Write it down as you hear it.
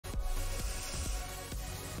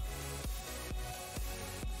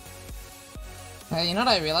Hey, you know what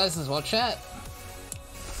I realized as well, chat?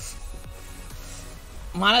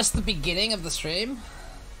 Minus the beginning of the stream,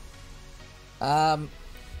 I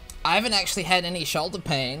haven't actually had any shoulder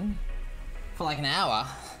pain for like an hour.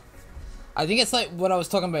 I think it's like what I was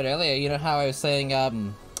talking about earlier, you know how I was saying,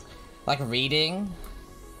 like reading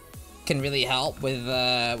can really help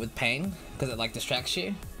with pain, because it like distracts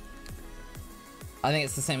you. I think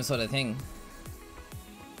it's the same sort of thing.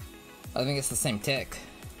 I think it's the same tick.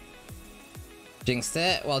 Jinxed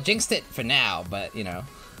it? Well, jinxed it for now, but you know.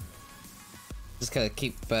 Just gotta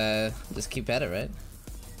keep at it, right?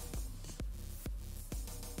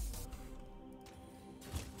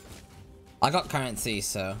 I got currency,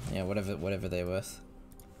 so yeah, whatever they're worth.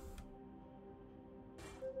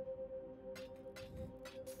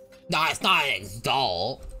 No, it's not an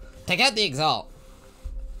Exile. Take out the Exile.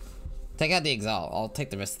 Take out the Exile. I'll take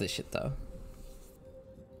the rest of this shit though.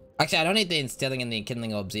 Actually, I don't need the instilling and the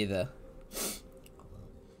enkindling orbs either.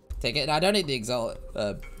 Take it. No, I don't need the Exile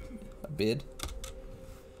bid.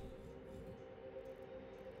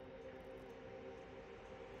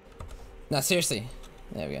 No, seriously.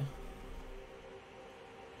 There we go.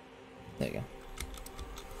 There we go.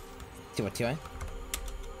 See what TY?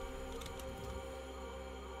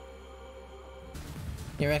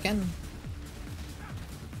 You reckon?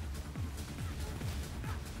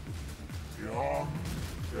 Beyond,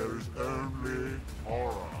 there is only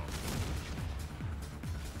horror.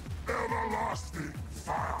 Everlasting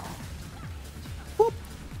fire. Whoop.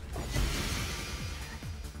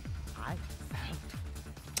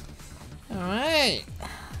 Alright.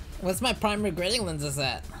 What's my primary grading lenses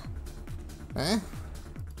at? Huh?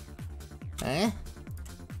 Huh?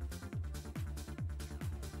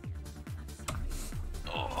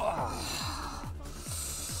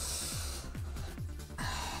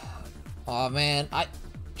 Oh man, I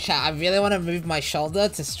really want to move my shoulder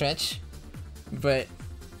to stretch, but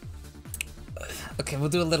okay, we'll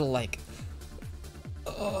do a little like.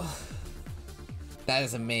 Oh, that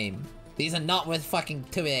is a meme. These are not worth fucking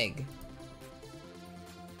 2 egg.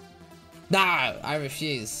 No, I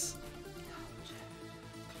refuse.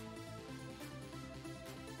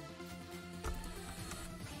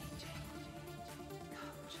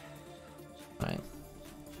 Right.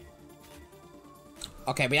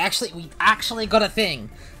 Okay, we actually got a thing.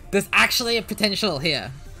 There's actually a potential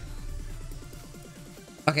here.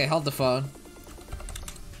 Okay, hold the phone.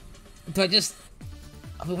 Do I just...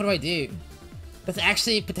 I mean, what do I do? There's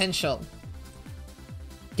actually potential.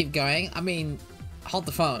 Keep going? I mean, hold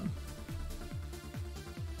the phone.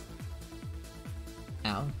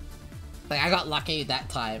 Ow. Like, I got lucky that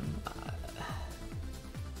time.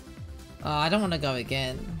 Oh, I don't want to go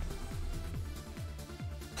again.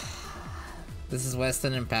 This is worse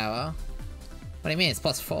than in power. What do you mean? It's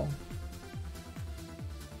 +4.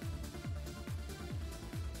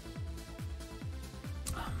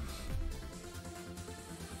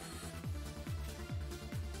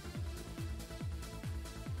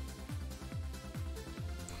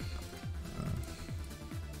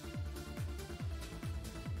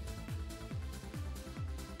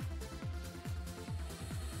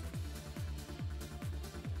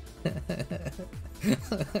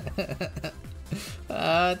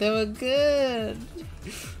 They were good.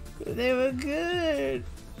 They were good.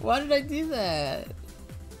 Why did I do that?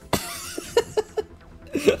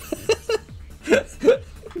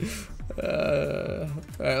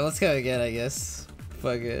 Alright, let's go again, I guess.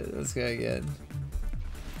 Fuck it, let's go again.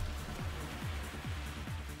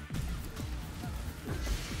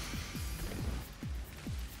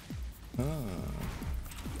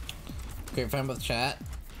 Great friend with chat.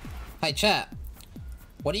 Hey chat,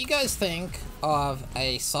 what do you guys think of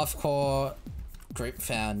a softcore group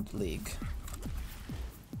found league?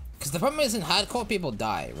 Because the problem is in hardcore people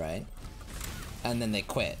die, right? And then they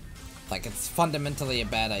quit. Like, it's fundamentally a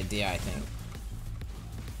bad idea, I think.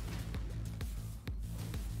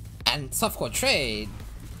 And softcore trade,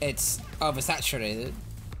 it's oversaturated.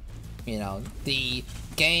 You know, the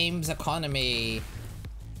game's economy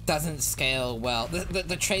doesn't scale well.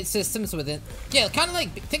 The trade systems within... Yeah, kind of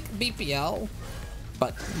like, think BPL,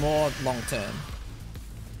 but more long-term.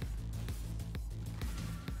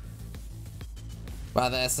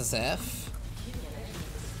 Rather SSF.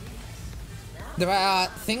 There are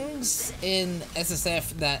things in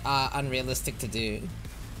SSF that are unrealistic to do.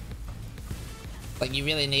 Like, you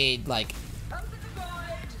really need, like,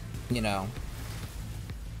 you know,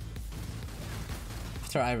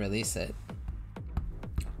 after I release it.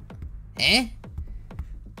 Eh?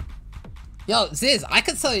 Yo, Ziz, I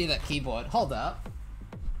could sell you that keyboard. Hold up.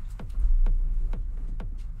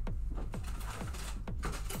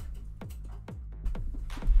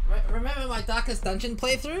 remember my Darkest Dungeon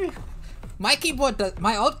playthrough? My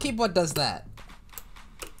old keyboard does that.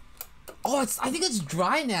 Oh, I think it's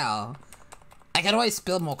dry now. I can always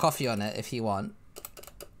spill more coffee on it if you want.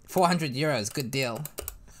 400 euros, good deal.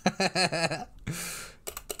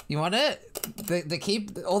 You want it? The key,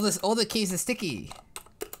 all the keys are sticky.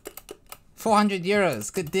 400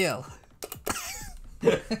 euros, good deal.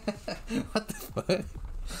 What the fuck?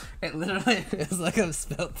 It literally feels like I've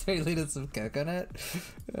spilled 3 liters of coconut.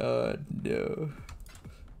 Oh no.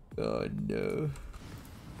 Oh no.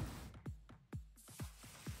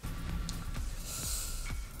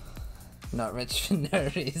 Not rich for no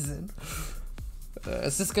reason.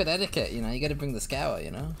 It's just good etiquette, you know. You gotta bring the scour,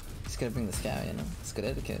 you know. Just gotta bring the scour, you know. It's good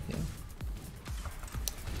etiquette, you know.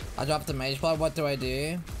 I dropped the mage blood. What do I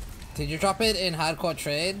do? Did you drop it in hardcore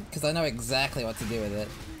trade? Because I know exactly what to do with it.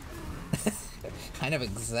 I know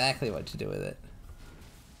exactly what to do with it.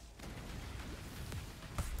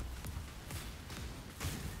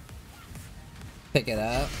 Pick it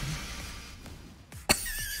up.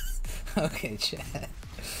 Okay, chat.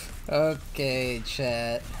 Okay,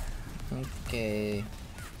 chat. Okay.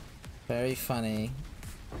 Very funny.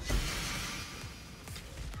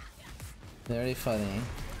 Very funny.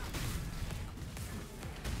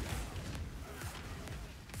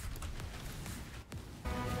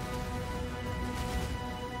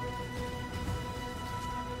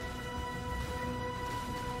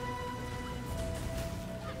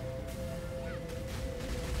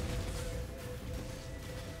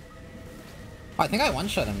 Oh, I think I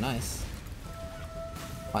one-shot him, nice.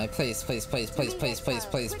 Alright, please, please, please, please, please, please,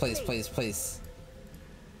 please, please, please, please.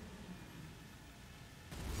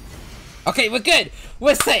 Okay, we're good!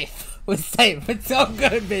 We're safe! We're safe! It's all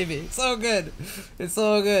good, baby! It's all good! It's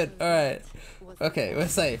all good! Alright. Okay, we're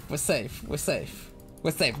safe, we're safe, we're safe. We're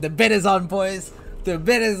safe. The bid is on, boys! The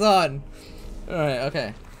bid is on! Alright,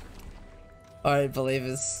 okay. Alright,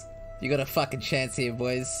 believers. You got a fucking chance here,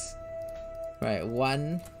 boys. Alright,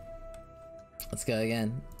 1. Let's go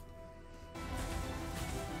again.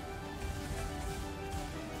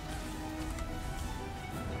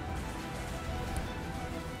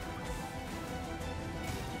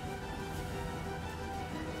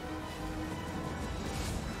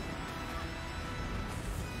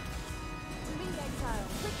 Exile,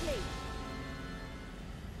 quickly!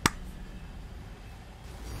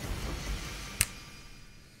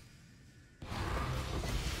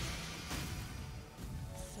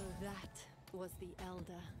 So that was the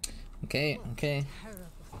Elder. Okay, okay.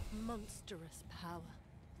 Terrible, monstrous power.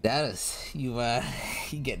 Dallas, you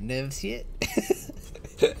get nervous yet?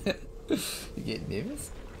 You get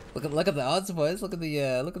nervous? Look at the odds, boys. Look at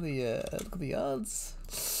the odds.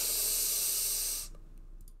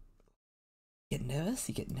 Get nervous?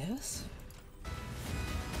 You get nervous?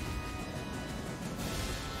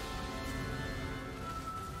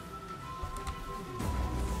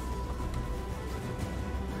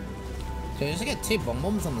 Should I just get 2 bomb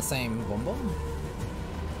bombs on the same bomb bomb?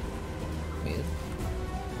 Weird.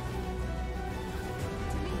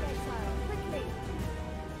 To me, Exile, quickly!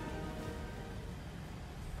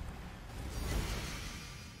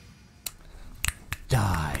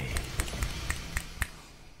 Die.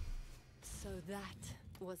 So that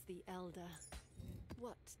was the Elder.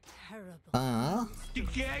 What terrible. You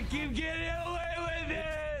can't keep getting away with it!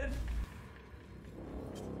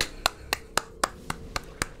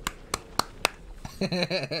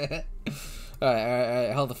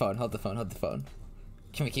 Alright, hold the phone.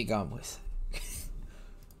 Can we keep going, boys?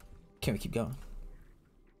 Can we keep going?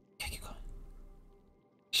 Can we keep going?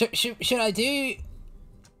 Should I do...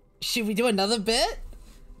 Should we do another bit?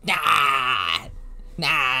 Nah!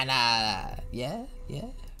 Yeah?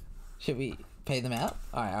 Should we pay them out?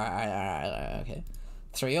 Alright, okay.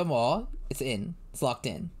 3 or more, it's in. It's locked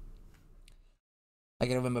in. I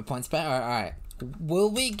gotta remember points back. Alright. Will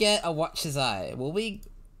we get a Watcher's Eye? Will we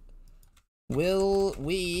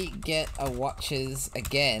get a Watcher's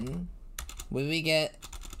again? Will we get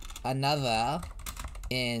another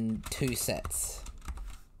in 2 sets?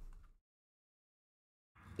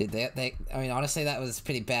 Did they I mean, honestly, that was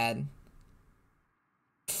pretty bad.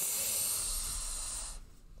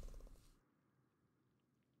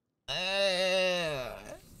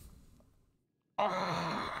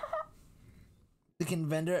 We can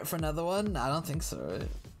vendor it for another one? I don't think so.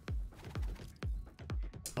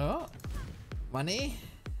 Oh, money?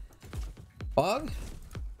 Bog?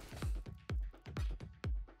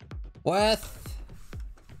 Worth.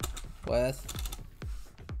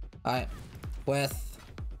 Alright. Worth.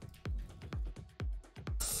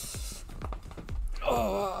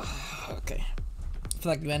 Oh, okay. I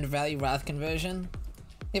feel like vendor value Wrath conversion.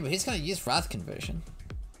 Yeah, but he's gonna use Wrath conversion.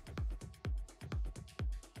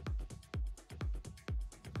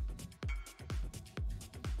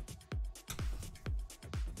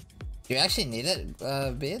 Do you actually need it,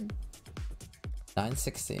 Beard?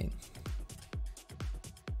 916.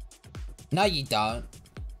 No, you don't.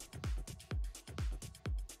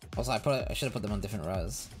 Also, I should have put them on different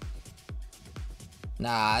rows.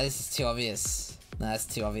 Nah, this is too obvious. Nah, that's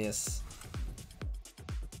too obvious.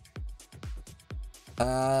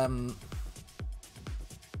 Oh,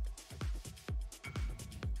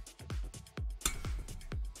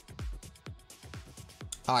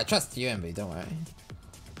 I trust you, MB, don't worry.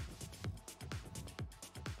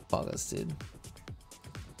 Boggers, dude.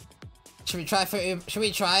 Should we try for the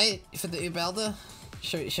Ubelda?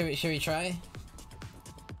 Should we try?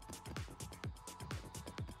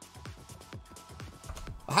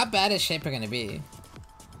 How bad is Shaper gonna be?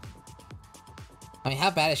 I mean,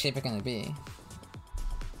 how bad is Shaper gonna be?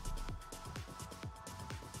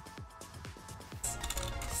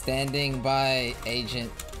 Standing by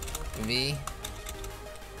Agent V.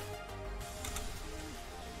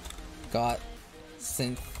 Got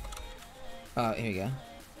synth. Oh, here we go.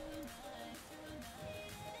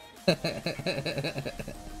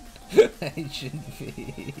 Agent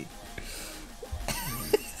V.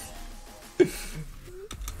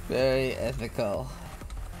 Very ethical.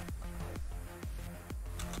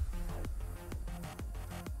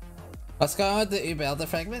 What's going on with the Ubelda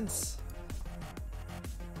fragments?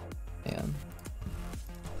 Hang on.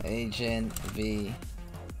 Agent V.